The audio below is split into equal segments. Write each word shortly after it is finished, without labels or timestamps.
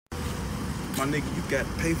My nigga, you got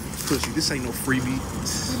to pay for pussy. This ain't no freebie.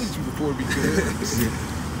 At least you record me good.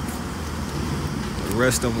 The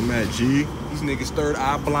rest of them at G. These niggas third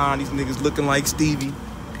eye blind. These niggas looking like Stevie.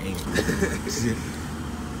 Damn.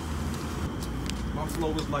 My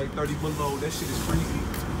flow is like 30 below. That shit is freebie.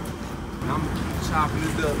 And I'm chopping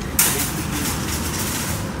it up.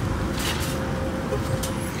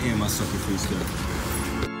 Damn, I suck at freestyle.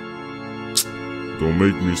 Don't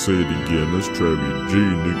make me say it again, that's Travis G,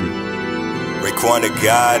 nigga. Raekwon the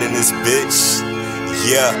God in this bitch,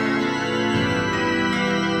 yeah.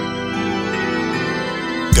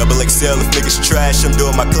 Double XL if niggas trash, I'm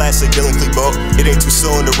doing my classic Dylan Klebo. It ain't too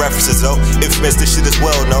soon, the references though. Infamous, this shit is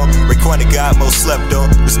well known. Raekwon the God, most slept on.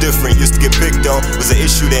 Was different, used to get picked on. Was an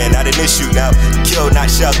issue then, not an issue now. Kill,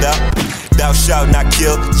 not shout out. Thou shalt not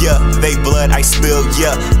kill, yeah. They blood, I spill,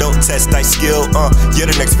 yeah. Don't test, I skill, you're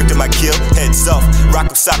the next victim I kill. Heads off, rock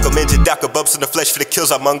 'em, sock 'em, engine, dock 'em, bumps in the flesh for the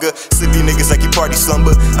kills I monger. Sleepy niggas like you party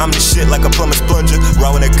slumber. I'm the shit like a plumber's plunger.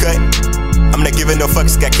 Raw in a cut. I'm not giving no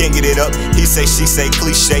fucks, I can't get it up. He say, she say,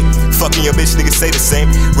 cliche. Fucking your bitch, niggas say the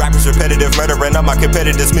same. Rappers repetitive, murdering all my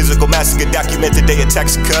competitors. Musical massacre, documented they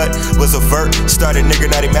attacks cut. Was overt, started nigger,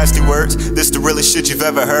 naughty nasty words. This the realest shit you've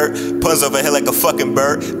ever heard. Puns over here like a fucking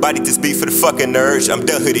bird. Body this beat for the fucking urge. I'm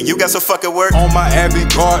done hoodie, you got some fucking work? On my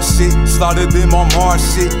avant-garde shit, slaughtered them on Mars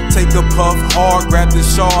shit. Take a puff hard, grab the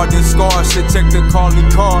shard and scar shit. Check the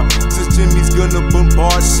calling card, since Jimmy's gonna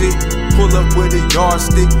bombard shit. Pull up with a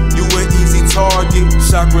yardstick, you an easy target.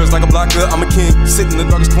 Chakras like a blocker, I'm a king. Sit in the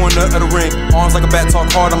darkest corner of the ring. Arms like a bat,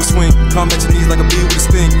 talk hard, I'ma swing. Come at your knees like a bee with a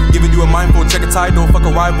sting. Giving you a mindful, check a title. Fuck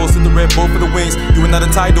a rival, sit the red bull for the wings. You are not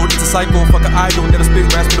entitled, it's a cycle. Fuck a idol, that'll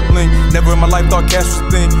spit raps for the bling. Never in my life thought cash was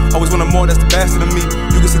a thing. Always wanted more, that's the bastard of me.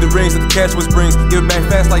 You can see the rings that the cash was brings. Give it back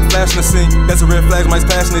fast like flashing a sing. That's a red flag, my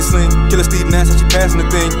passion they sling. Killer Steve Nash, that's your passing the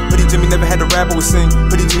thing. Hoodie Jimmy never had a rapper would sing.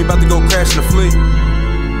 Hoodie Jimmy about to go crash in a flee.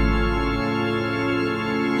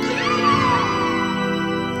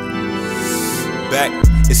 Back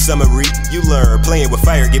in summary, you learn. Playing with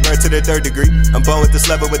fire, get burned to the 3rd degree. I'm born with this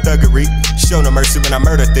level with thuggery. Show no mercy when I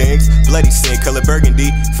murder things. Bloody sin, color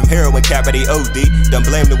burgundy. From heroin cavity OD. Don't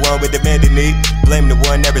blame the one with demanding need. Blame the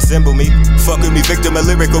one that resemble me. Fuck with me, victim of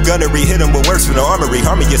lyrical gunnery. Hit him with words from the armory.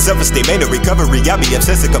 Harming your self-esteem, ain't a recovery. I be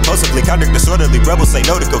obsessive compulsively, conduct disorderly. Rebels say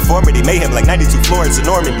no to conformity. Mayhem like 92 Florence in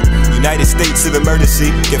Normandy. United States of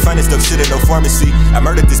emergency. Can't find this dope shit in no pharmacy. I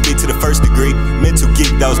murdered this beat to the 1st degree. Mental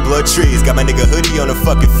geek, those blood trees. Got my nigga hoodie on the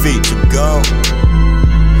fucking feet. You gone.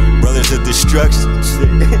 Brothers of destruction.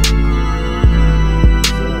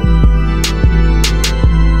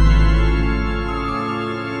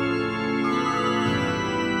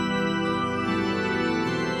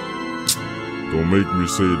 Don't make me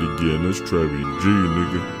say it again, that's Travis G,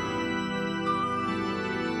 nigga.